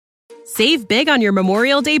Save big on your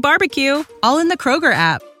Memorial Day barbecue, all in the Kroger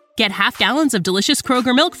app. Get half gallons of delicious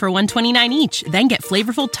Kroger milk for $1.29 each. Then get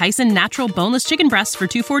flavorful Tyson natural boneless chicken breasts for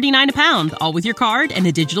 $2.49 a pound, all with your card and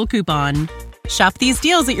a digital coupon. Shop these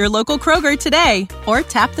deals at your local Kroger today, or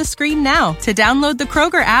tap the screen now to download the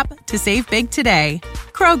Kroger app to save big today.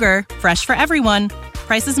 Kroger, fresh for everyone.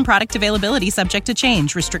 Prices and product availability subject to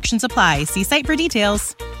change. Restrictions apply. See site for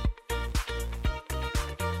details.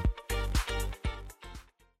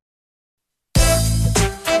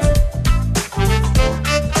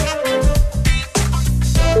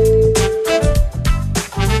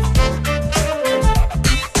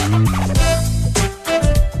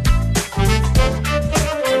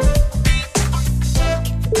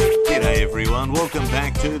 Welcome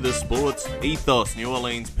back to the Sports Ethos New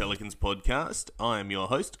Orleans Pelicans podcast. I am your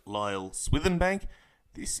host, Lyle Swithenbank.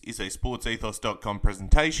 This is a sportsethos.com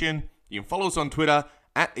presentation. You can follow us on Twitter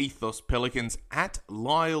at Ethos Pelicans, at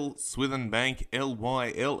Lyle Swithenbank,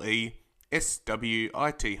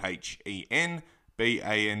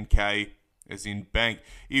 LYLESWITHENBANK, as in bank.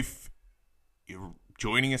 If you're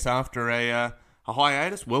joining us after a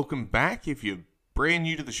hiatus, welcome back. If you're brand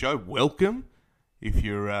new to the show, welcome. If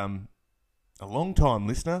you're a long-time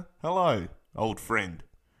listener, hello, old friend,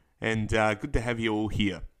 and good to have you all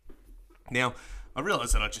here. Now, I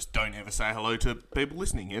realise that I just don't ever say hello to people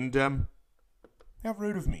listening, and how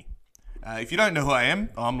rude of me. If you don't know who I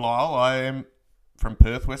am, I'm Lyle. I am from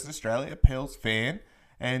Perth, Western Australia, a Pels fan,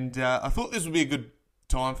 and I thought this would be a good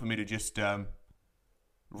time for me to just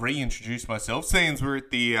reintroduce myself, seeing as we're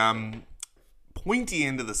at the pointy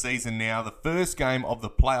end of the season now, the first game of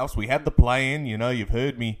the playoffs. We had the play-in, you know, you've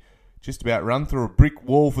heard me just about run through a brick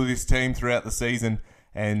wall for this team throughout the season.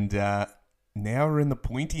 And now we're in the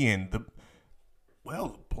pointy end. The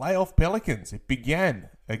Playoff Pelicans. It began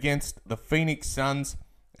against the Phoenix Suns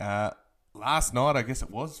last night, I guess it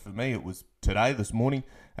was. For me, it was today, this morning.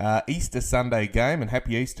 Easter Sunday game, and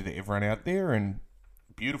happy Easter to everyone out there. And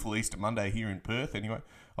beautiful Easter Monday here in Perth. Anyway,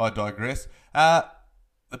 I digress. The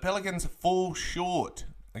Pelicans fall short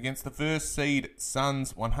against the first seed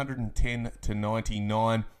Suns,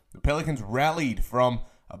 110-99. The Pelicans rallied from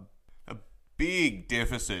a big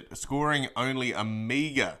deficit, scoring only a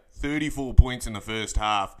meager 34 points in the first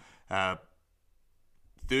half, 30%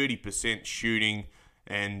 shooting,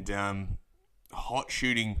 and hot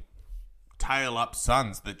shooting tail-up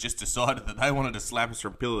Suns that just decided that they wanted to slap us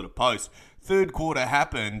from pillar to post. Third quarter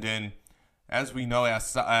happened, and as we know our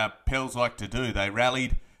Pels like to do, they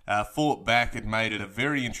rallied, fought back, and made it a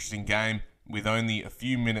very interesting game with only a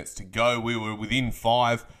few minutes to go. We were within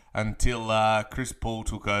 5 until Chris Paul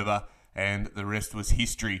took over, and the rest was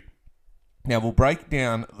history. Now, we'll break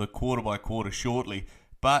down the quarter by quarter shortly,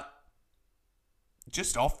 but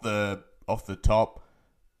just off the top,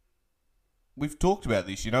 we've talked about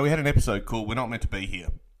this. You know, we had an episode called We're Not Meant to Be Here,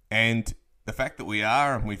 and the fact that we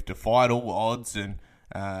are, and we've defied all odds, and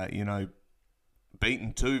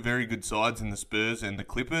beaten two very good sides in the Spurs and the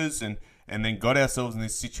Clippers, and then got ourselves in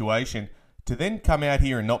this situation, to then come out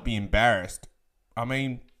here and not be embarrassed. I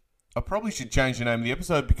mean, I probably should change the name of the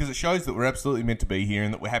episode because it shows that we're absolutely meant to be here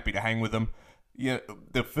and that we're happy to hang with them. You know,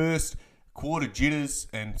 the first quarter jitters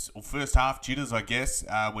or first half jitters, I guess,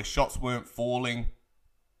 where shots weren't falling.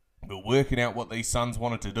 We were working out what these Suns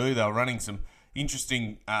wanted to do. They were running some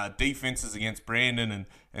interesting defenses against Brandon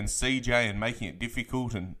and CJ and making it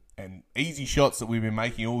difficult, and easy shots that we've been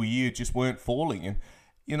making all year just weren't falling. And,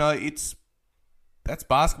 you know, that's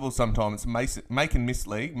basketball sometimes. It's make and miss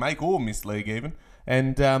league, make or miss league even.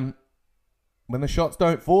 And when the shots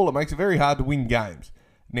don't fall, it makes it very hard to win games.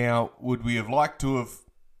 Now, would we have liked to have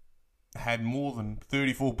had more than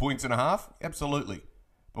 34 points and a half? Absolutely.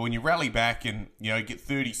 But when you rally back and, you know, get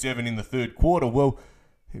 37 in the third quarter, well,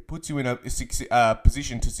 it puts you in a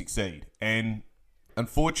position to succeed. And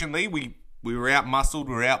unfortunately, we were out-muscled,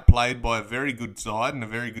 we were outplayed by a very good side and a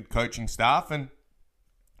very good coaching staff, and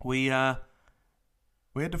we had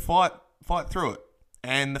to fight through it.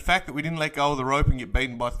 And the fact that we didn't let go of the rope and get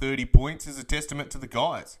beaten by 30 points is a testament to the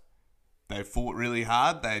guys. They fought really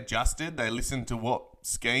hard. They adjusted. They listened to what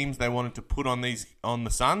schemes they wanted to put on the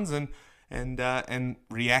Suns and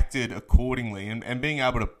reacted accordingly. And being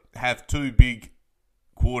able to have two big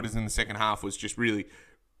quarters in the second half was just really,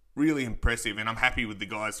 really impressive. And I'm happy with the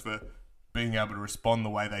guys for being able to respond the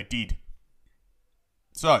way they did.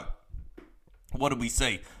 So, what did we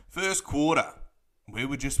see? First quarter, we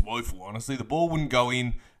were just woeful, honestly. The ball wouldn't go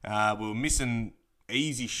in. We were missing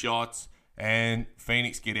easy shots, and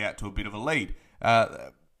Phoenix get out to a bit of a lead.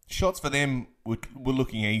 Shots for them were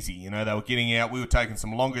looking easy. You know, they were getting out. We were taking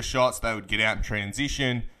some longer shots. They would get out in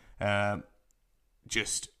transition.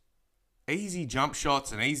 Just easy jump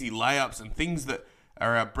shots and easy layups and things that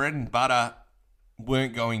are our bread and butter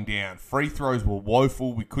weren't going down. Free throws were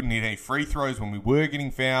woeful. We couldn't hit any free throws when we were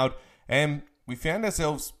getting fouled. And we found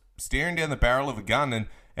ourselves staring down the barrel of a gun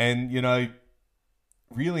and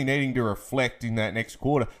really needing to reflect in that next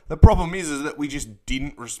quarter. The problem is that we just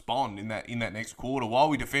didn't respond in that next quarter. While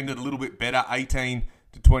we defended a little bit better,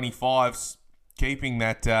 18-25, keeping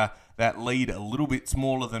that lead a little bit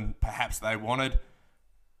smaller than perhaps they wanted.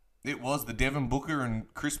 It was the Devin Booker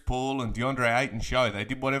and Chris Paul and DeAndre Ayton show. They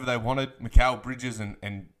did whatever they wanted. Mikal Bridges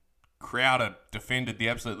and Crowder defended the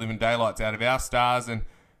absolute living daylights out of our stars, and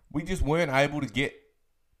we just weren't able to get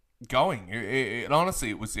going.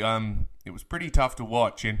 Honestly, it was pretty tough to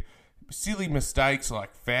watch, and silly mistakes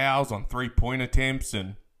like fouls on 3-point attempts,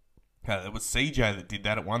 and there was CJ that did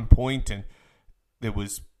that at one point, and there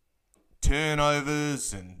was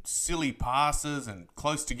turnovers and silly passes and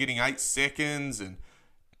close to getting 8 seconds, and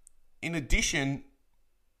in addition,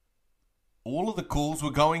 all of the calls were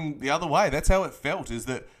going the other way. That's how it felt, is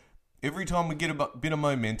that every time we get a bit of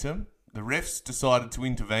momentum, the refs decided to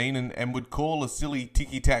intervene and would call a silly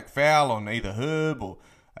ticky-tack foul on either Herb or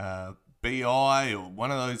BI or one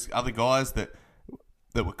of those other guys that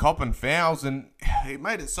were copping fouls, and it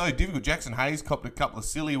made it so difficult. Jackson Hayes copped a couple of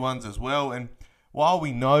silly ones as well, and while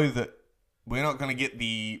we know that we're not going to get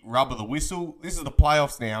the rub of the whistle, this is the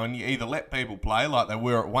playoffs now, and you either let people play like they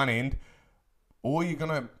were at one end, or you're going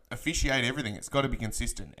to officiate everything. It's got to be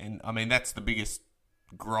consistent, and I mean, that's the biggest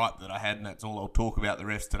gripe that I had, and that's all I'll talk about the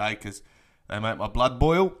refs today, because they make my blood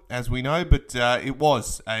boil, as we know, but it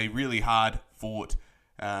was a really hard-fought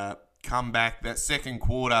comeback. That third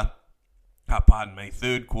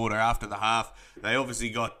quarter after the half, they obviously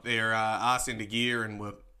got their arse into gear and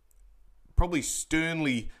were probably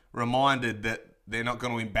sternly reminded that they're not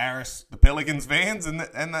going to embarrass the Pelicans fans and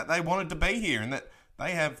that they wanted to be here and that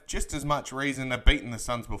they have just as much reason. They've beaten the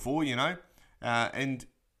Suns before, and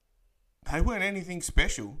they weren't anything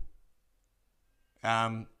special.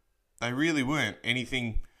 They really weren't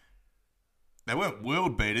anything. They weren't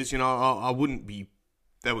world beaters, I wouldn't be.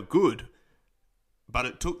 They were good, but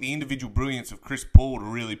it took the individual brilliance of Chris Paul to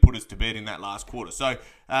really put us to bed in that last quarter. So,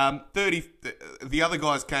 the other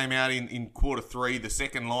guys came out in quarter 3, the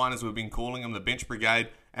second line, as we've been calling them, the bench brigade,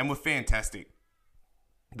 and were fantastic.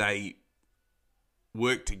 They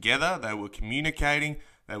worked together. They were communicating.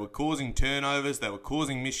 They were causing turnovers. They were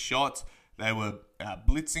causing missed shots. They were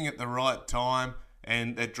blitzing at the right time,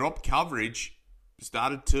 and their drop coverage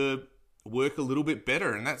started to work a little bit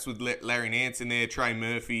better, and that's with Larry Nance in there, Trey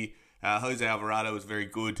Murphy, Jose Alvarado was very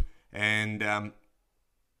good, and I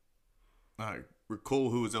don't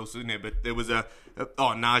recall who was else in there, but there was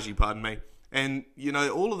Najee, pardon me. And,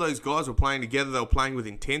 all of those guys were playing together. They were playing with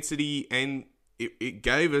intensity, and it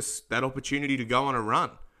gave us that opportunity to go on a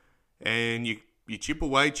run. And you chip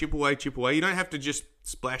away. You don't have to just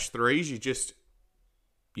splash threes. You just,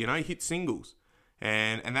 hit singles.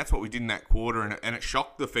 And that's what we did in that quarter, and it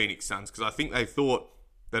shocked the Phoenix Suns, because I think they thought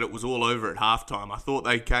that it was all over at halftime. I thought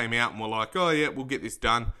they came out and were like, oh yeah, we'll get this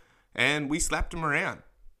done. And we slapped them around.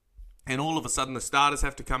 And all of a sudden the starters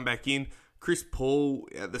have to come back in. Chris Paul,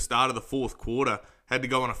 at the start of the fourth quarter, had to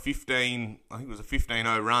go on a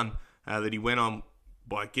 15-0 run that he went on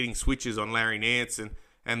by getting switches on Larry Nance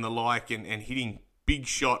and the like, and hitting big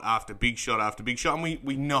shot after big shot after big shot. And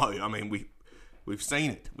we know, we've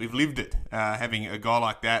seen it. We've lived it, having a guy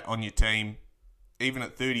like that on your team. Even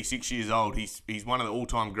at 36 years old, he's one of the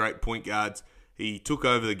all-time great point guards. He took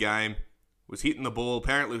over the game, was hitting the ball.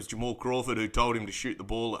 Apparently it was Jamal Crawford who told him to shoot the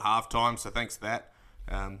ball at halftime, so thanks for that.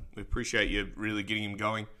 We appreciate you really getting him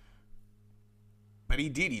going. But he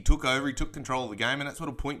did. He took over. He took control of the game, and that's what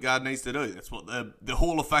a point guard needs to do. That's what the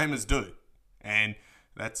Hall of Famers do. And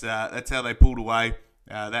that's how they pulled away.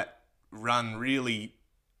 That run really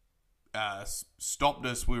stopped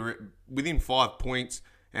us. We were within 5 points,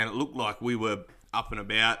 and it looked like we were up and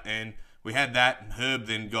about, and we had that, and Herb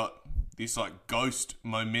then got this ghost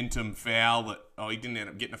momentum foul that, he didn't end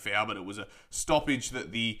up getting a foul, but it was a stoppage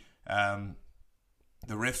that the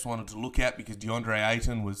refs wanted to look at because DeAndre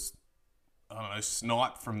Ayton was,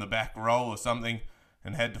 sniped from the back row or something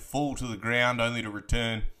and had to fall to the ground only to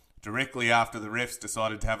return directly after the refs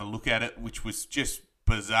decided to have a look at it, which was just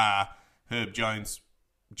bizarre. Herb Jones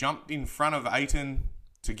jumped in front of Ayton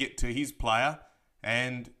to get to his player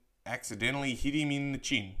and accidentally hit him in the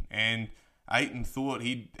chin, and Ayton thought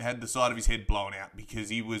he'd had the side of his head blown out because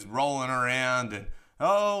he was rolling around and,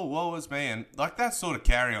 woe is me, and that sort of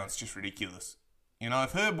carry-on's just ridiculous.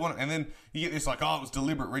 If Herb wanted, and then you get this it was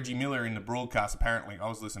deliberate. Reggie Miller in the broadcast, apparently, I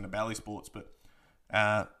was listening to Bally Sports, but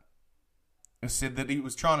said that he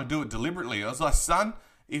was trying to do it deliberately. I was like, son,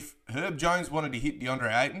 if Herb Jones wanted to hit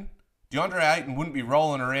DeAndre Ayton wouldn't be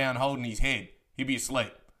rolling around holding his head. He'd be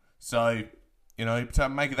asleep. So,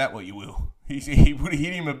 make of that what you will. He would have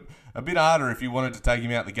hit him a bit harder if you wanted to take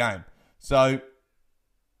him out the game. So,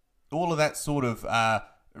 all of that sort of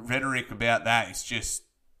rhetoric about that is just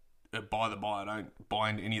by the by. I don't buy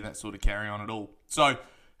into any of that sort of carry on at all. So,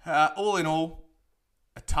 all in all,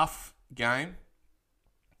 a tough game,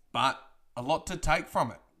 but a lot to take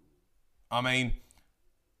from it. I mean,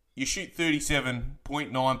 you shoot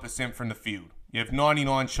 37.9% from the field. You have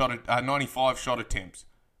 95 shot attempts.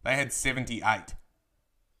 They had 78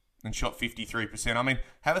 and shot 53%. I mean,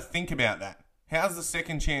 have a think about that. How's the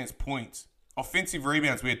second chance points? Offensive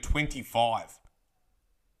rebounds, we had 25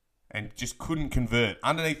 and just couldn't convert.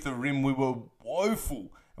 Underneath the rim, we were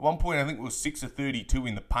woeful. At one point, I think it was 6 of 32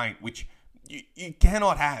 in the paint, which you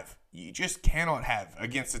cannot have. You just cannot have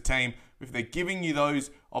against a team. If they're giving you those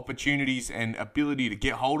opportunities and ability to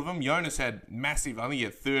get hold of them, Jonas had massive, I think he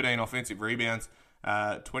had 13 offensive rebounds,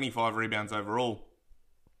 25 rebounds overall.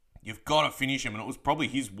 You've got to finish him, and it was probably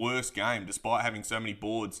his worst game despite having so many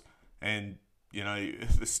boards. And,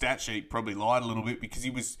 the stat sheet probably lied a little bit because he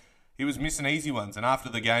was missing easy ones. And after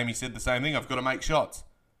the game, he said the same thing, I've got to make shots.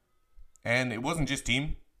 And it wasn't just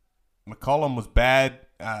him. McCollum was bad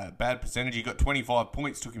percentage. He got 25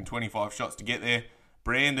 points, took him 25 shots to get there.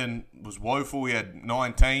 Brandon was woeful. He had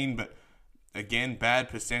 19, but again, bad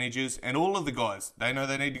percentages. And all of the guys, they know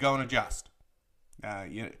they need to go and adjust.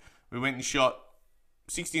 We went and shot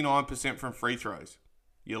 69% from free throws.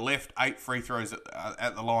 You left 8 free throws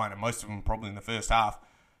at the line, and most of them probably in the first half.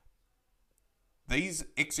 These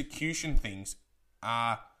execution things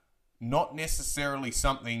are not necessarily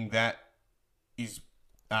something that is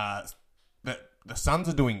that the Suns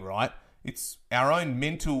are doing right. It's our own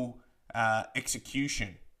mental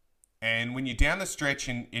execution. And when you're down the stretch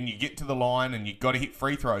and you get to the line and you've got to hit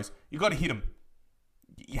free throws, you've got to hit them.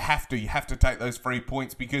 You have to take those free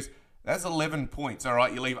points because that's 11 points. All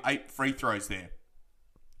right, you leave 8 free throws there.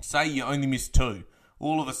 Say you only miss 2.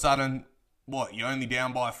 All of a sudden, you're only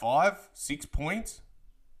down by 5, 6 points,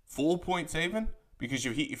 4 points even, because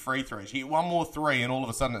you've hit your free throws. You hit one more 3 and all of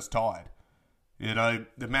a sudden it's tied.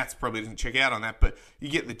 The maths probably doesn't check out on that, but you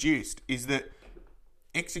get the gist, is that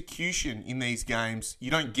execution in these games, you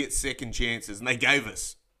don't get second chances, and they gave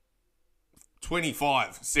us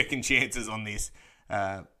 25 second chances on this,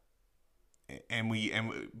 and we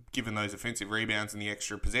given those offensive rebounds and the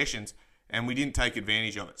extra possessions, and we didn't take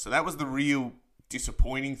advantage of it. So that was the real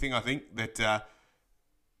disappointing thing, I think, that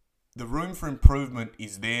the room for improvement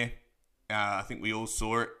is there. I think we all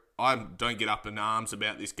saw it. I don't get up in arms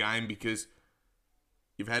about this game because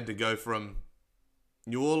you've had to go from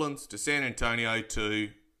New Orleans to San Antonio to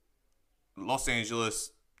Los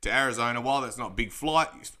Angeles to Arizona. While that's not a big flight,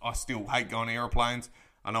 I still hate going on aeroplanes.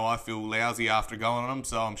 I know I feel lousy after going on them,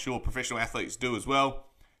 so I'm sure professional athletes do as well.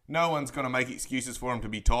 No one's going to make excuses for them to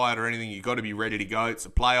be tired or anything. You've got to be ready to go. It's the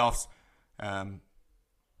playoffs.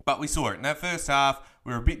 But we saw it. In that first half,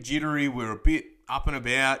 we were a bit jittery. We were a bit up and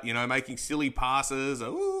about, making silly passes.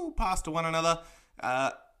 Pass to one another.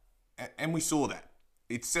 And we saw that.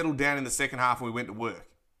 It settled down in the second half and we went to work.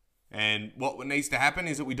 And what needs to happen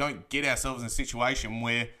is that we don't get ourselves in a situation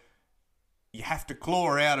where you have to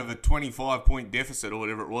claw out of a 25-point deficit or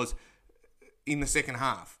whatever it was in the second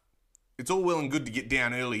half. It's all well and good to get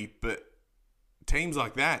down early, but teams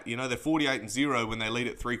like that, they're 48-0 when they lead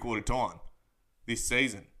at three-quarter time this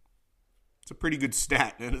season. It's a pretty good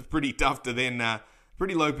stat, and it's pretty tough to then,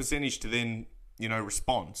 pretty low percentage to then,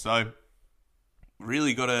 respond. So,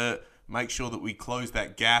 really got to make sure that we close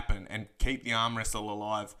that gap and keep the arm wrestle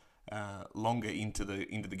alive longer into the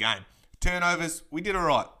game. Turnovers, we did all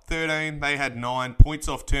right. 13, they had 9 points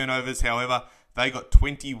off turnovers. However, they got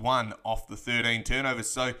 21 off the 13 turnovers.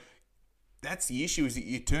 So that's the issue, is that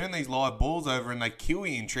you turn these live balls over and they kill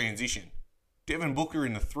you in transition. Devin Booker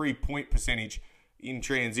in the 3-point percentage in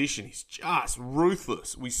transition is just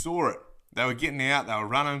ruthless. We saw it. They were getting out, they were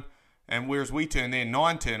running, and whereas we turned their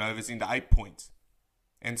 9 turnovers into 8 points.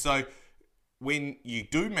 And so when you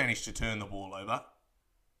do manage to turn the ball over,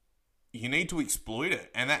 you need to exploit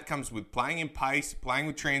it. And that comes with playing in pace, playing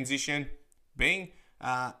with transition, being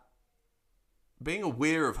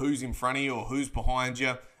aware of who's in front of you or who's behind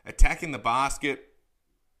you, attacking the basket.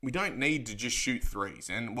 We don't need to just shoot threes.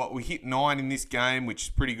 And we hit 9 in this game, which is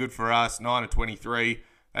pretty good for us, 9 of 23.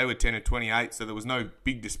 They were 10 of 28, so there was no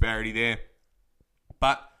big disparity there.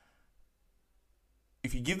 But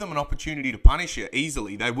if you give them an opportunity to punish you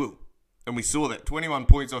easily, they will. And we saw that. 21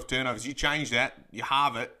 points off turnovers. You change that, you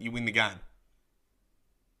halve it, you win the game.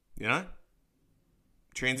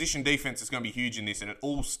 Transition defense is going to be huge in this, and it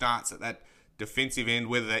all starts at that defensive end,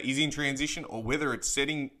 whether that is in transition or whether it's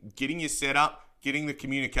getting you set up, getting the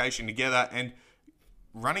communication together, and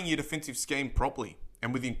running your defensive scheme properly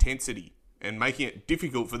and with intensity and making it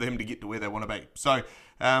difficult for them to get to where they want to be. So,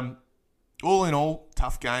 all in all,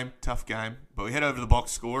 tough game. But we head over to the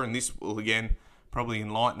box score, and this will, again, probably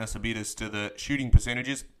enlighten us a bit as to the shooting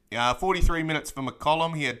percentages. 43 minutes for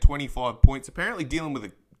McCollum. He had 25 points. Apparently dealing with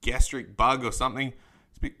a gastric bug or something.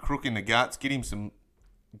 It's a bit crook in the guts. Get him some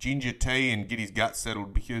ginger tea and get his guts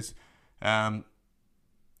settled, because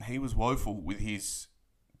he was woeful with his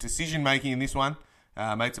decision-making in this one.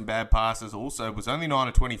 Made some bad passes. Also was only 9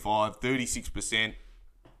 of 25, 36%.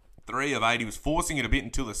 3 of 8. He was forcing it a bit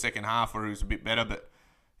until the second half where he was a bit better. But,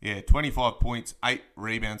 yeah, 25 points, 8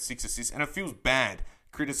 rebounds, 6 assists. And it feels bad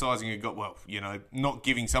criticising not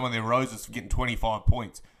giving some of their roses for getting 25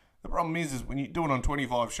 points. The problem is when you do it on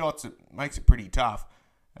 25 shots, it makes it pretty tough.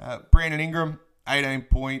 Brandon Ingram, 18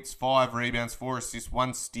 points, 5 rebounds, 4 assists,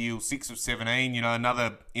 1 steal, 6 of 17.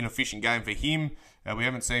 Another inefficient game for him. We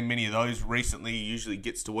haven't seen many of those recently. He usually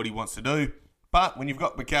gets to what he wants to do. But when you've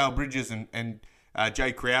got Mikal Bridges and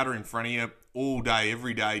Jay Crowder in front of you all day,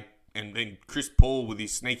 every day, and then Chris Paul with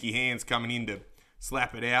his sneaky hands coming in to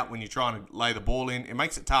slap it out when you're trying to lay the ball in, it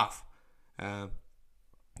makes it tough.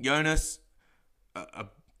 Jonas, a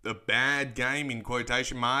bad game in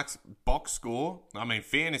quotation marks. Box score,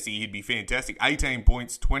 fantasy, he'd be fantastic. 18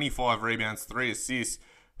 points, 25 rebounds, 3 assists,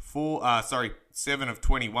 7 of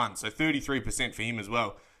 21. So 33% for him as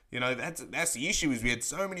well. That's the issue, is we had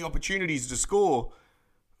so many opportunities to score,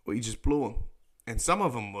 but he just blew them. And some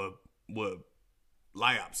of them were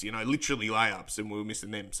layups, literally layups, and we were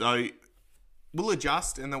missing them. So we'll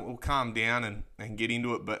adjust and then we'll calm down and get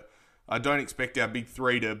into it. But I don't expect our big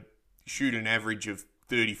three to shoot an average of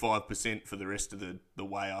 35% for the rest of the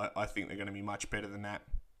way. I think they're going to be much better than that.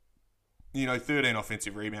 13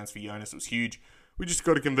 offensive rebounds for Jonas. It was huge. We just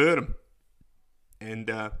got to convert them. And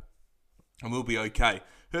we'll be okay.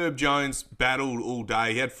 Herb Jones battled all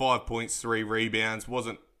day. He had 5 points, 3 rebounds.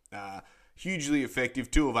 Wasn't hugely effective.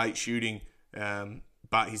 2 of 8 shooting.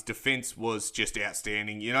 But his defense was just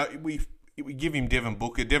outstanding. We give him Devin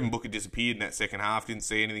Booker. Devin Booker disappeared in that second half. Didn't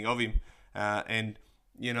see anything of him.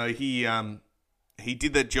 He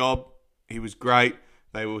did that job. He was great.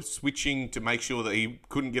 They were switching to make sure that he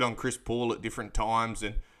couldn't get on Chris Paul at different times.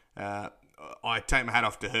 And I take my hat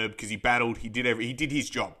off to Herb because he battled. He did his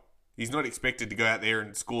job. He's not expected to go out there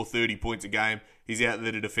and score 30 points a game. He's out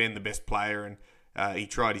there to defend the best player, and he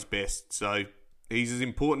tried his best. So he's as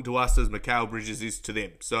important to us as Mikal Bridges is to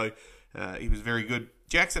them. So he was very good.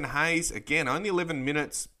 Jackson Hayes, again, only 11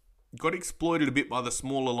 minutes. Got exploited a bit by the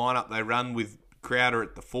smaller lineup they run with Crowder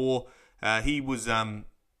at the 4. He was, the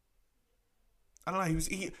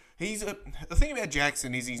thing about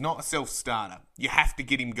Jackson is he's not a self-starter. You have to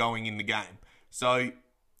get him going in the game. So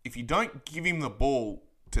if you don't give him the ball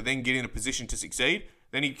to then get in a position to succeed,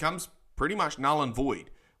 then he becomes pretty much null and void,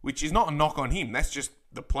 which is not a knock on him. That's just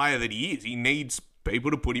the player that he is. He needs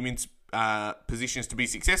people to put him in positions to be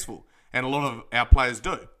successful, and a lot of our players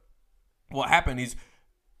do. What happened is,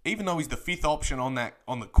 even though he's the 5th option on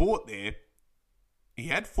the court there, he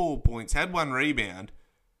had 4 points, had 1 rebound,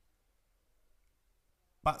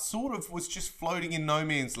 but sort of was just floating in no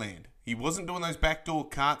man's land. He wasn't doing those backdoor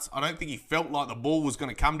cuts. I don't think he felt like the ball was going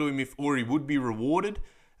to come to him or he would be rewarded,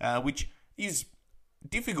 which is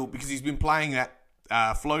difficult because he's been playing that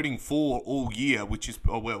floating 4 all year, which is,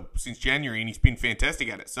 since January, and he's been fantastic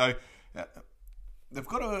at it. So they've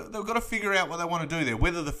got to figure out what they want to do there.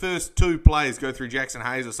 Whether the first 2 players go through Jackson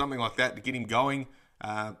Hayes or something like that to get him going,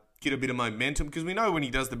 get a bit of momentum, because we know when he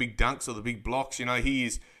does the big dunks or the big blocks, he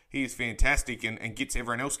is fantastic and gets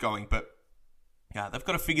everyone else going. But they've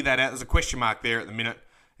got to figure that out. There's a question mark there at the minute,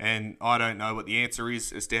 and I don't know what the answer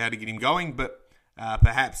is as to how to get him going. But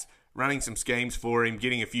perhaps running some schemes for him,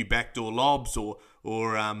 getting a few backdoor lobs, or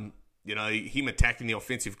him attacking the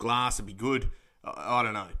offensive glass would be good. I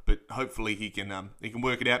don't know, but hopefully he can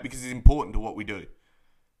work it out because it's important to what we do.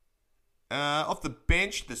 Off the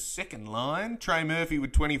bench, the second line, Trey Murphy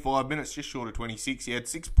with 25 minutes, just short of 26. He had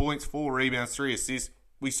 6 points, 4 rebounds, 3 assists.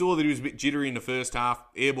 We saw that he was a bit jittery in the first half,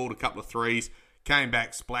 airballed a couple of threes, came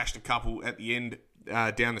back, splashed a couple at the end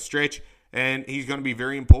down the stretch, and he's going to be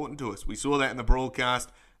very important to us. We saw that in the broadcast.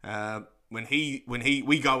 When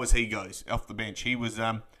we go as he goes off the bench, he was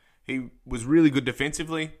really good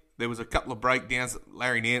defensively. There was a couple of breakdowns that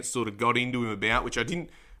Larry Nance sort of got into him about, which I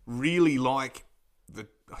didn't really like.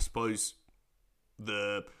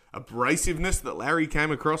 The abrasiveness that Larry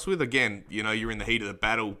came across with. Again, you're in the heat of the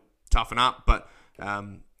battle, toughen up, but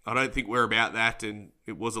I don't think we're about that, and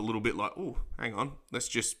it was a little bit like, oh, hang on, let's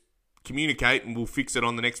just communicate and we'll fix it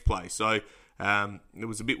on the next play. So There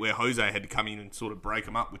was a bit where Jose had to come in and sort of break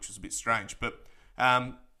them up, which was a bit strange. But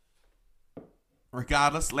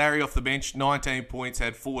regardless, Larry off the bench, 19 points,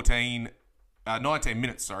 had 19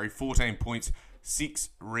 minutes, 14 points, 6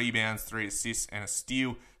 rebounds, 3 assists, and a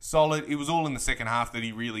steal. Solid. It was all in the second half that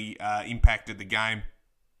he really impacted the game.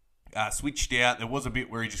 Switched out. There was a bit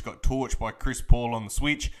where he just got torched by Chris Paul on the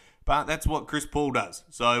switch, but that's what Chris Paul does.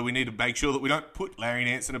 So we need to make sure that we don't put Larry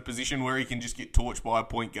Nance in a position where he can just get torched by a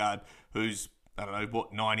point guard who's,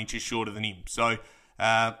 9 inches shorter than him. So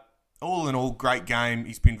all in all, great game.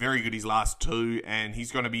 He's been very good his last 2, and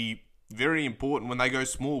he's going to be very important when they go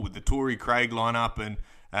small with the Torrey Craig lineup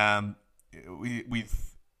and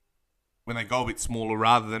with when they go a bit smaller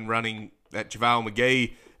rather than running that JaVale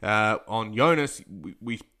McGee on Jonas.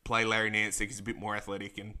 We play Larry Nance because he's a bit more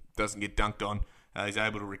athletic and doesn't get dunked on. He's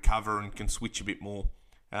able to recover and can switch a bit more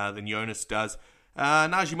than Jonas does.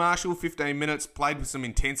 Najee Marshall, 15 minutes, played with some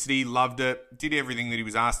intensity, loved it, did everything that he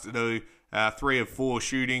was asked to do. 3 of 4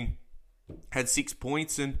 shooting, had 6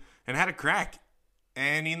 points and had a crack.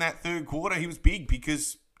 And in that third quarter, he was big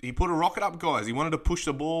because he put a rocket up, guys. He wanted to push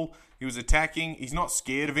the ball. He was attacking. He's not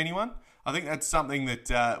scared of anyone. I think that's something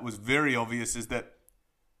that was very obvious, is that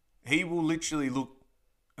he will literally look,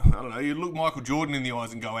 you look Michael Jordan in the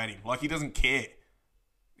eyes and go at him. Like, he doesn't care.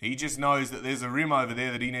 He just knows that there's a rim over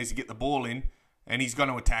there that he needs to get the ball in, and he's going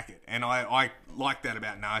to attack it. And I like that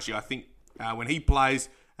about Najee. I think when he plays,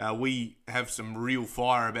 we have some real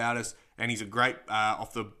fire about us, and he's a great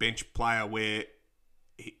off-the-bench player where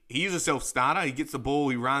he is a self-starter. He gets the ball,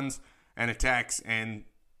 he runs and attacks, and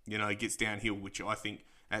he gets downhill, which I think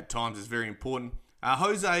at times is very important.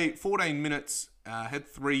 Jose, 14 minutes, had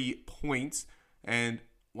 3 points and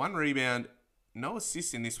 1 rebound, no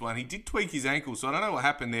assists in this one. He did tweak his ankle, so I don't know what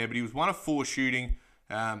happened there, but he was 1 of 4 shooting.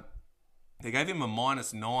 They gave him a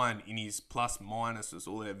 -9 in his plus-minuses,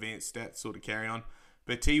 all the advanced stats sort of carry on.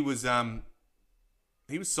 But he was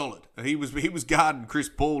solid. He was guarding Chris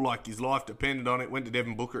Paul like his life depended on it. Went to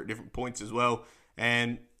Devin Booker at different points as well.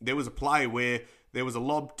 And there was a play where there was a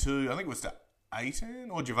lob to, I think it was to Ayton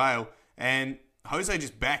or JaVale, and Jose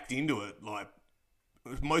just backed into it, like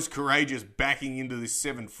most courageous backing into this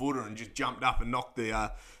 7-footer, and just jumped up and knocked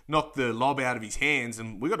the lob out of his hands,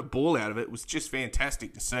 and we got a ball out of it. It was just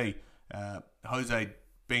fantastic to see Jose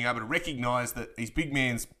being able to recognise that his big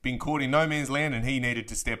man's been caught in no man's land, and he needed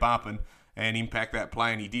to step up and impact that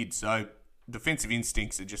play, and he did. So defensive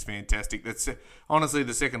instincts are just fantastic. That's honestly,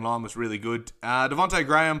 the second line was really good. Devontae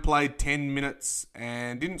Graham played 10 minutes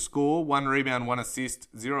and didn't score. 1 rebound, 1 assist,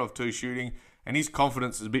 0 of 2 shooting, and his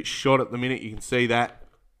confidence is a bit shot at the minute. You can see that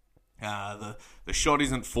the shot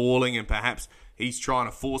isn't falling, and perhaps he's trying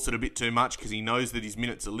to force it a bit too much because he knows that his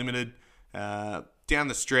minutes are limited. Down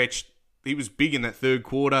the stretch, he was big in that third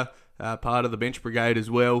quarter, part of the bench brigade as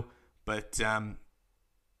well, but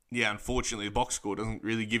unfortunately, the box score doesn't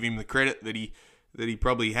really give him the credit that he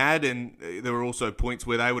probably had, and there were also points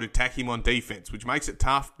where they would attack him on defense, which makes it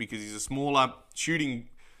tough because he's a smaller shooting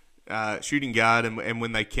guard, and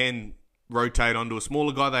when they can rotate onto a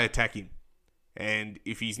smaller guy, they attack him. And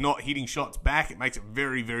if he's not hitting shots back, it makes it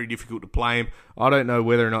very, very difficult to play him. I don't know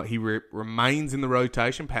whether or not he remains in the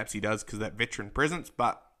rotation. Perhaps he does because of that veteran presence,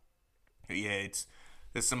 but yeah,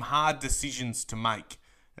 there's some hard decisions to make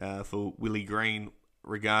for Willie Green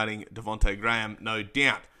regarding Devontae Graham, no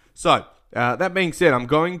doubt. So, that being said, I'm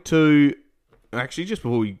going to... Actually, just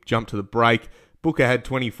before we jump to the break, Booker had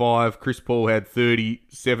 25, Chris Paul had 30,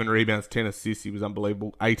 7 rebounds, 10 assists. He was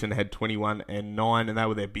unbelievable. Ayton had 21 and 9, and they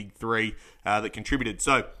were their big 3 that contributed.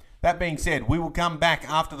 So, that being said, we will come back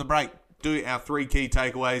after the break, do our 3 key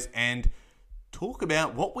takeaways, and talk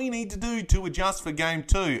about what we need to do to adjust for Game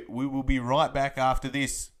 2. We will be right back after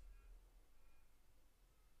this.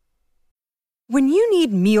 When you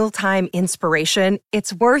need mealtime inspiration,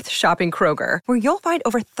 it's worth shopping Kroger, where you'll find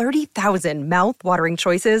over 30,000 mouth-watering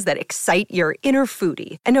choices that excite your inner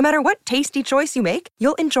foodie. And no matter what tasty choice you make,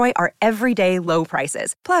 you'll enjoy our everyday low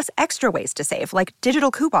prices, plus extra ways to save, like digital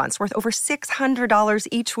coupons worth over $600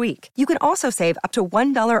 each week. You can also save up to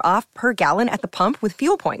 $1 off per gallon at the pump with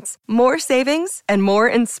fuel points. More savings and more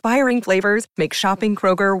inspiring flavors make shopping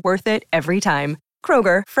Kroger worth it every time.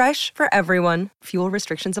 Kroger, fresh for everyone. Fuel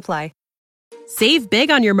restrictions apply. Save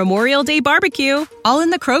big on your Memorial Day barbecue, all in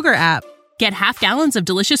the Kroger app. Get half gallons of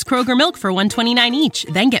delicious Kroger milk for $1.29 each.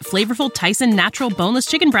 Then get flavorful Tyson natural boneless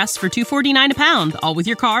chicken breasts for $2.49 a pound, all with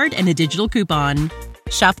your card and a digital coupon.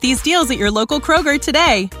 Shop these deals at your local Kroger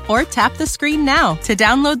today, or tap the screen now to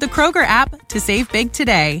download the Kroger app to save big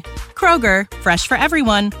today. Kroger, fresh for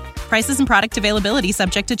everyone. Prices and product availability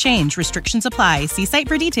subject to change. Restrictions apply. See site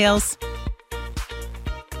for details.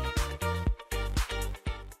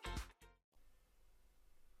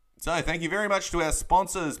 So thank you very much to our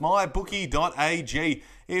sponsors, mybookie.ag.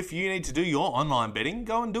 If you need to do your online betting,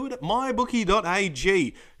 go and do it at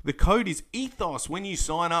mybookie.ag. The code is ETHOS when you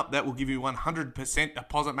sign up. That will give you 100%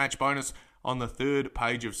 deposit match bonus on the third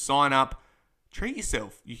page of sign up. Treat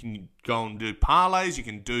yourself. You can go and do parlays. You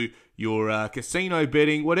can do your casino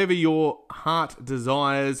betting, whatever your heart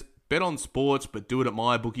desires. Bet on sports, but do it at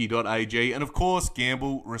mybookie.ag. And of course,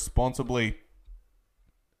 gamble responsibly.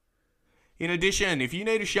 In addition, if you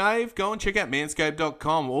need a shave, go and check out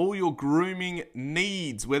manscaped.com. All your grooming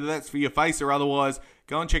needs, whether that's for your face or otherwise,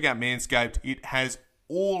 go and check out Manscaped. It has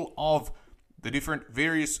all of the different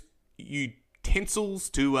various utensils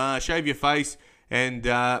to shave your face and,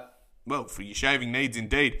 for your shaving needs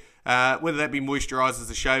indeed. Whether that be moisturisers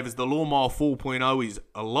or shavers, the Lawnmower 4.0 is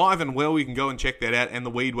alive and well. You can go and check that out. And the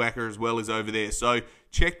Weed Whacker as well is over there. So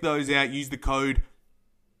check those out. Use the code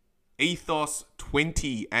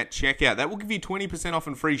ETHOS20 at checkout. That will give you 20% off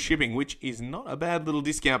and free shipping, which is not a bad little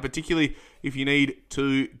discount, particularly if you need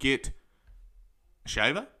to get a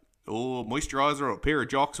shaver or moisturiser or a pair of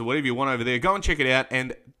jocks or whatever you want over there. Go and check it out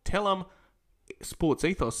and tell them Sports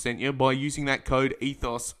Ethos sent you by using that code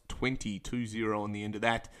ETHOS20 on the end of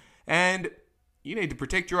that. And you need to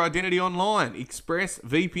protect your identity online.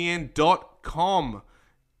 ExpressVPN.com.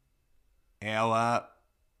 Our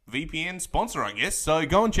VPN sponsor, I guess. So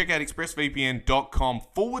go and check out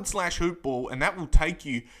expressvpn.com/hoopball, and that will take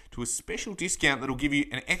you to a special discount that will give you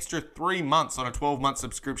an extra 3 months on a 12-month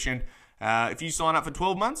subscription. If you sign up for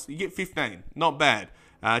 12 months, you get 15. Not bad.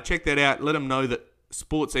 Check that out. Let them know that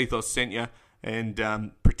Sports Ethos sent you, and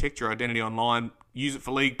protect your identity online. Use it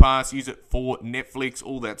for League Pass. Use it for Netflix.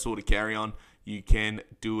 All that sort of carry on. You can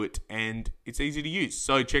do it, and it's easy to use.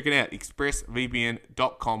 So check it out.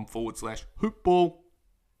 expressvpn.com/hoopball.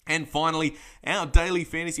 And finally, our daily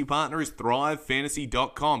fantasy partner is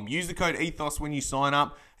ThriveFantasy.com. Use the code ETHOS when you sign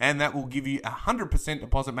up, and that will give you a 100%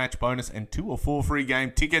 deposit match bonus and 2 or 4 free game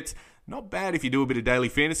tickets. Not bad if you do a bit of daily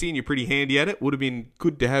fantasy and you're pretty handy at it. Would have been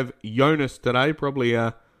good to have Jonas today. Probably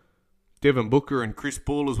Devin Booker and Chris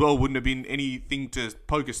Paul as well. Wouldn't have been anything to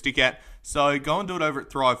poke a stick at. So go and do it over at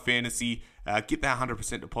Thrive Fantasy. Get that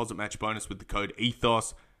 100% deposit match bonus with the code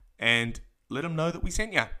ETHOS, and let them know that we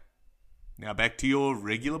sent you. Now back to your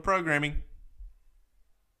regular programming.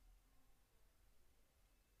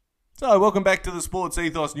 So welcome back to the Sports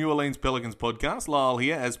Ethos New Orleans Pelicans podcast. Lyle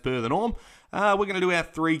here, as per the norm. We're going to do our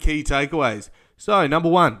 3 key takeaways. So number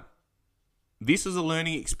 1, this is a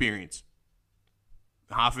learning experience.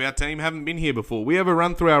 Half of our team haven't been here before. We have a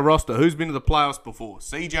run through our roster. Who's been to the playoffs before?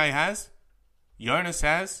 CJ has. Jonas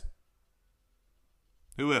has.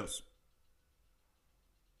 Who else?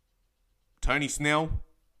 Tony Snell.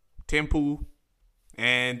 Temple,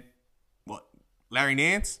 and Larry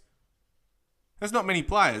Nance? There's not many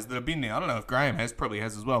players that have been there. I don't know if Graham has, probably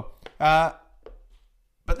has as well. But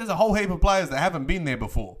there's a whole heap of players that haven't been there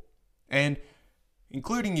before. And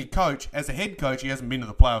including your coach, as a head coach, he hasn't been to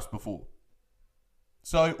the playoffs before.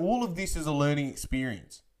 So all of this is a learning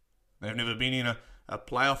experience. They've never been in a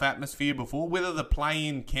playoff atmosphere before. Whether the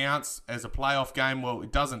play-in counts as a playoff game, well,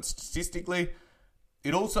 it doesn't statistically.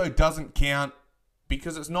 It also doesn't count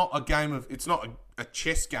because it's not a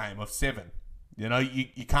chess game of 7. You know,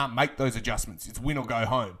 you can't make those adjustments. It's win or go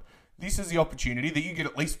home. This is the opportunity that you get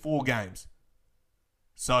at least 4 games.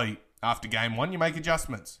 So after game 1, you make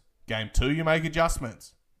adjustments. Game 2, you make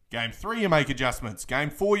adjustments. Game 3, you make adjustments. Game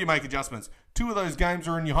 4, you make adjustments. 2 of those games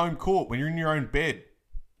are in your home court when you're in your own bed.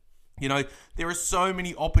 You know, there are so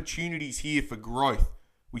many opportunities here for growth.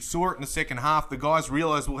 We saw it in the second half. The guys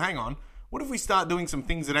realised, well, hang on. What if we start doing some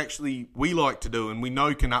things that actually we like to do and we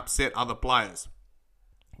know can upset other players,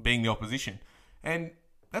 being the opposition? And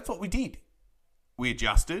that's what we did. We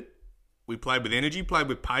adjusted, we played with energy, played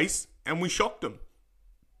with pace, and we shocked them.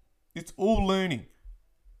 It's all learning.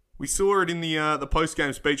 We saw it in the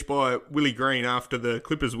post-game speech by Willie Green after the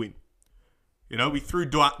Clippers win. You know, we threw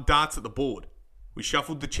darts at the board. We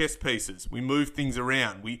shuffled the chess pieces. We moved things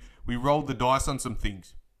around. We rolled the dice on some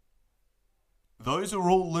things. Those are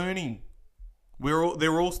all learning.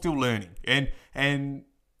 They're all still learning, and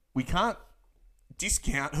we can't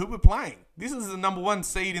discount who we're playing. This is the number 1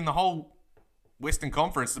 seed in the whole Western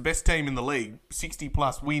Conference, the best team in the league,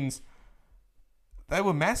 60-plus wins. They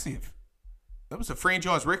were massive. That was a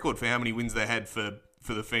franchise record for how many wins they had for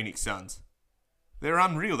the Phoenix Suns. They're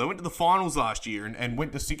unreal. They went to the finals last year and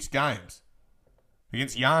went to 6 games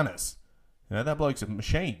against Giannis. You know, that bloke's a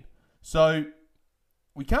machine. So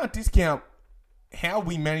we can't discount how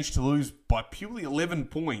we managed to lose by purely 11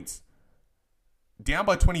 points, down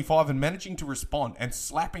by 25, and managing to respond and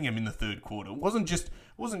slapping him in the third quarter. It wasn't just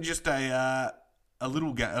a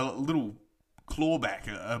little clawback,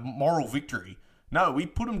 a moral victory. No, we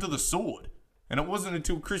put them to the sword. And it wasn't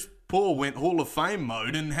until Chris Paul went Hall of Fame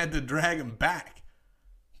mode and had to drag him back.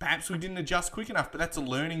 Perhaps we didn't adjust quick enough, but that's a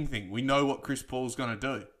learning thing. We know what Chris Paul's going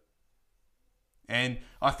to do. And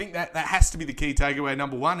I think that has to be the key takeaway.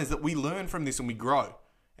 Number one is that we learn from this and we grow.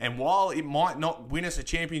 And while it might not win us a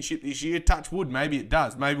championship this year, touch wood, maybe it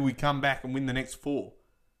does. Maybe we come back and win the next 4.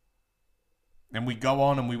 And we go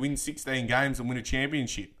on and we win 16 games and win a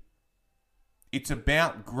championship. It's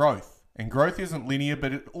about growth. And growth isn't linear,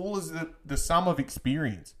 but it all is the sum of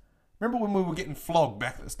experience. Remember when we were getting flogged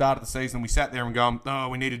back at the start of the season, we sat there and going, oh,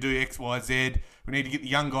 we need to do X, Y, Z. We need to get the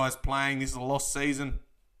young guys playing. This is a lost season.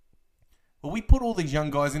 Well, we put all these young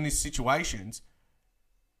guys in these situations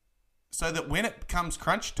so that when it comes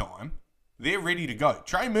crunch time, they're ready to go.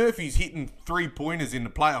 Trey Murphy's hitting 3-pointers in the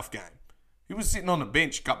playoff game. He was sitting on the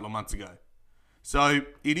bench a couple of months ago. So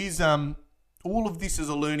it is, all of this is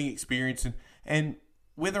a learning experience. And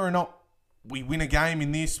whether or not we win a game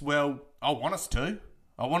in this, well, I want us to.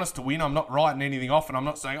 I want us to win. I'm not writing anything off and I'm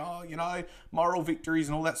not saying, moral victories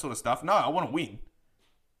and all that sort of stuff. No, I want to win.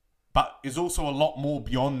 But there's also a lot more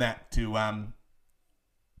beyond that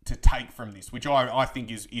to take from this, which I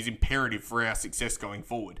think is imperative for our success going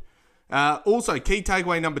forward. Also, key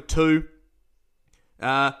takeaway number 2,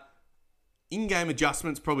 in-game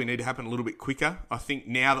adjustments probably need to happen a little bit quicker. I think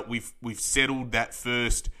now that we've settled that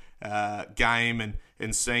first game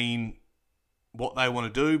and seen what they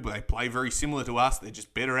want to do, they play very similar to us. They're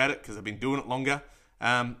just better at it because they've been doing it longer.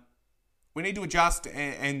 We need to adjust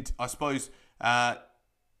and I suppose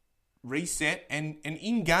reset and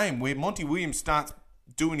in-game where Monty Williams starts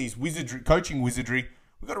doing his coaching wizardry,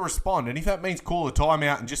 we've got to respond. And if that means call a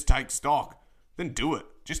timeout and just take stock, then do it.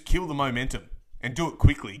 Just kill the momentum and do it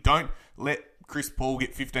quickly. Don't let Chris Paul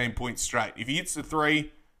get 15 points straight. If he hits the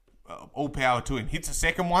 3, all power to him. Hits a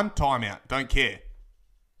second one, timeout. Don't care.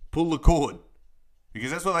 Pull the cord.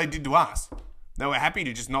 Because that's what they did to us. They were happy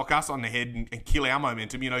to just knock us on the head and kill our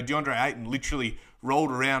momentum. DeAndre Ayton literally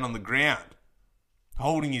rolled around on the ground,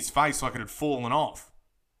 holding his face like it had fallen off.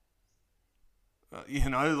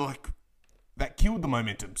 That killed the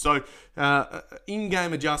momentum. So,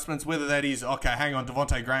 in-game adjustments, whether that is, hang on,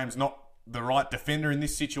 Devontae Graham's not the right defender in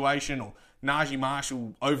this situation, or Najee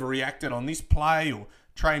Marshall overreacted on this play, or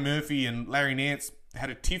Trey Murphy and Larry Nance had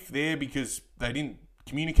a tiff there because they didn't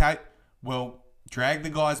communicate. Well, drag the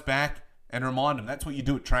guys back and remind them. That's what you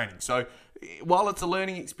do at training. So, while it's a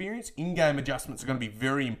learning experience, in-game adjustments are going to be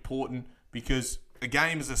very important because a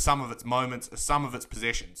game is a sum of its moments, a sum of its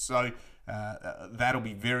possessions. So, that'll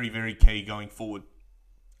be very, very key going forward.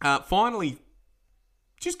 Finally,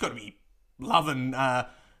 just got to be loving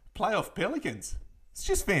Playoff Pelicans. It's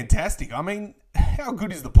just fantastic. I mean, how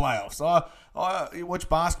good is the playoffs? I watch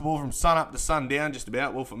basketball from sun up to sundown just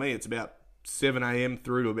about. Well, for me, it's about 7 a.m.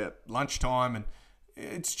 through to about lunchtime. And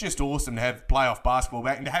it's just awesome to have playoff basketball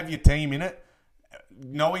back and to have your team in it,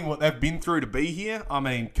 knowing what they've been through to be here. I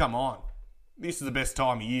mean, come on. This is the best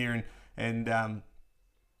time of year. And I'm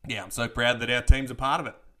so proud that our team's a part of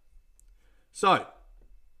it. So,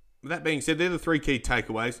 with that being said, they're the 3 key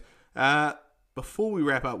takeaways. Before we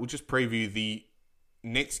wrap up, we'll just preview the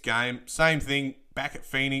next game. Same thing, back at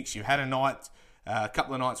Phoenix. You've had a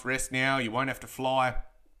couple of nights rest now. You won't have to fly.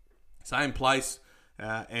 Same place.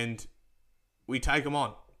 And we take them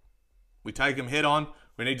on. We take them head on.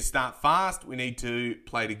 We need to start fast. We need to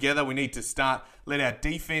play together. We need to let our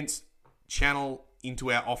defense channel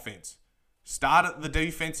into our offense. Start at the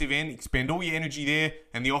defensive end, expend all your energy there,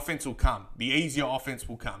 and the offense will come. The easier offense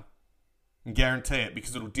will come. And guarantee it,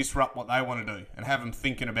 because it'll disrupt what they want to do and have them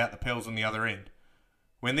thinking about the Pels on the other end.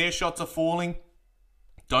 When their shots are falling,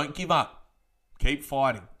 don't give up. Keep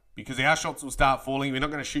fighting, because our shots will start falling. We're not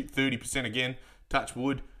going to shoot 30% again. Touch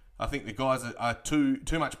wood. I think the guys are too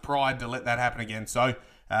much pride to let that happen again. So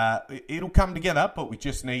it'll come together, but we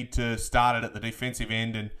just need to start it at the defensive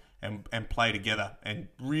end and play together and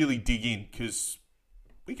really dig in, because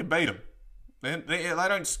we can beat them. They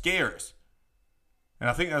don't scare us. And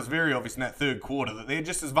I think that was very obvious in that third quarter that they're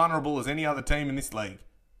just as vulnerable as any other team in this league.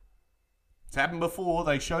 It's happened before.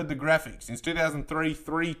 They showed the graphics. Since 2003,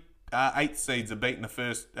 3 8th seeds have beaten the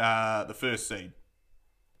first seed.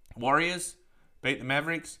 Warriors beat the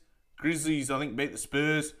Mavericks. Grizzlies, I think, beat the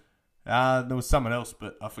Spurs. There was someone else,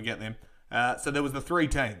 but I forget them. So there was the 3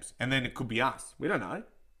 teams, and then it could be us. We don't know.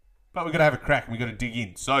 But we've got to have a crack and we've got to dig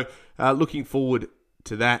in. So, looking forward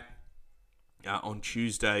to that on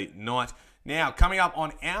Tuesday night. Now, coming up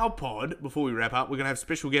on our pod, before we wrap up, we're going to have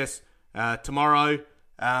special guests tomorrow.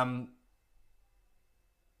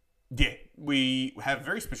 We have a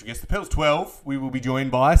very special guest, the Pels 12, we will be joined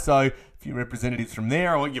by. So, few representatives from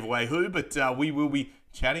there. I won't give away who, but we will be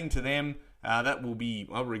chatting to them. That will be,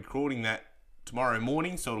 I'm recording that tomorrow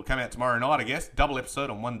morning, so it'll come out tomorrow night, I guess. Double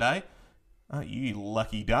episode on one day. You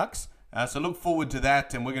lucky ducks. So look forward to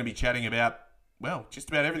that, and we're going to be chatting about, well, just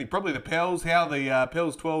about everything. Probably the Pels, how the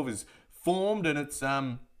Pels 12 is formed and its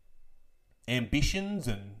ambitions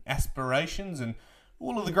and aspirations and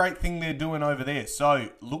all of the great thing they're doing over there. So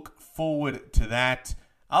look forward to that.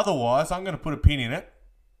 Otherwise, I'm going to put a pin in it.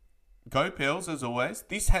 Go Pels, as always.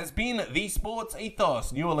 This has been the Sports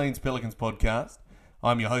Ethos New Orleans Pelicans podcast.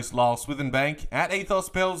 I'm your host, Lyle Swithenbank. At Ethos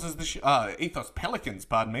Pelicans, is the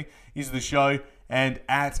show, and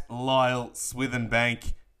at Lyle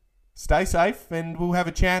Swithenbank. Stay safe, and we'll have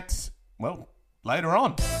a chat, well, later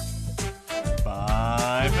on.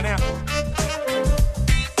 Bye for now.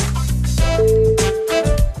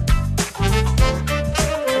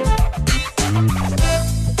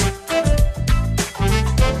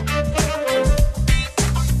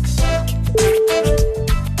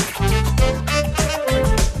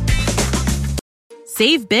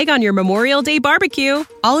 Save big on your Memorial Day barbecue,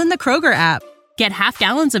 all in the Kroger app. Get half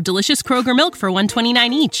gallons of delicious Kroger milk for $1.29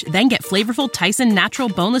 each. Then get flavorful Tyson natural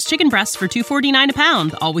boneless chicken breasts for $2.49 a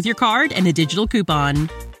pound, all with your card and a digital coupon.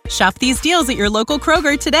 Shop these deals at your local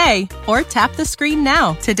Kroger today, or tap the screen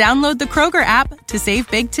now to download the Kroger app to save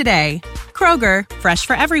big today. Kroger, fresh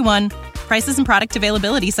for everyone. Prices and product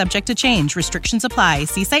availability subject to change. Restrictions apply.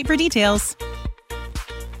 See site for details.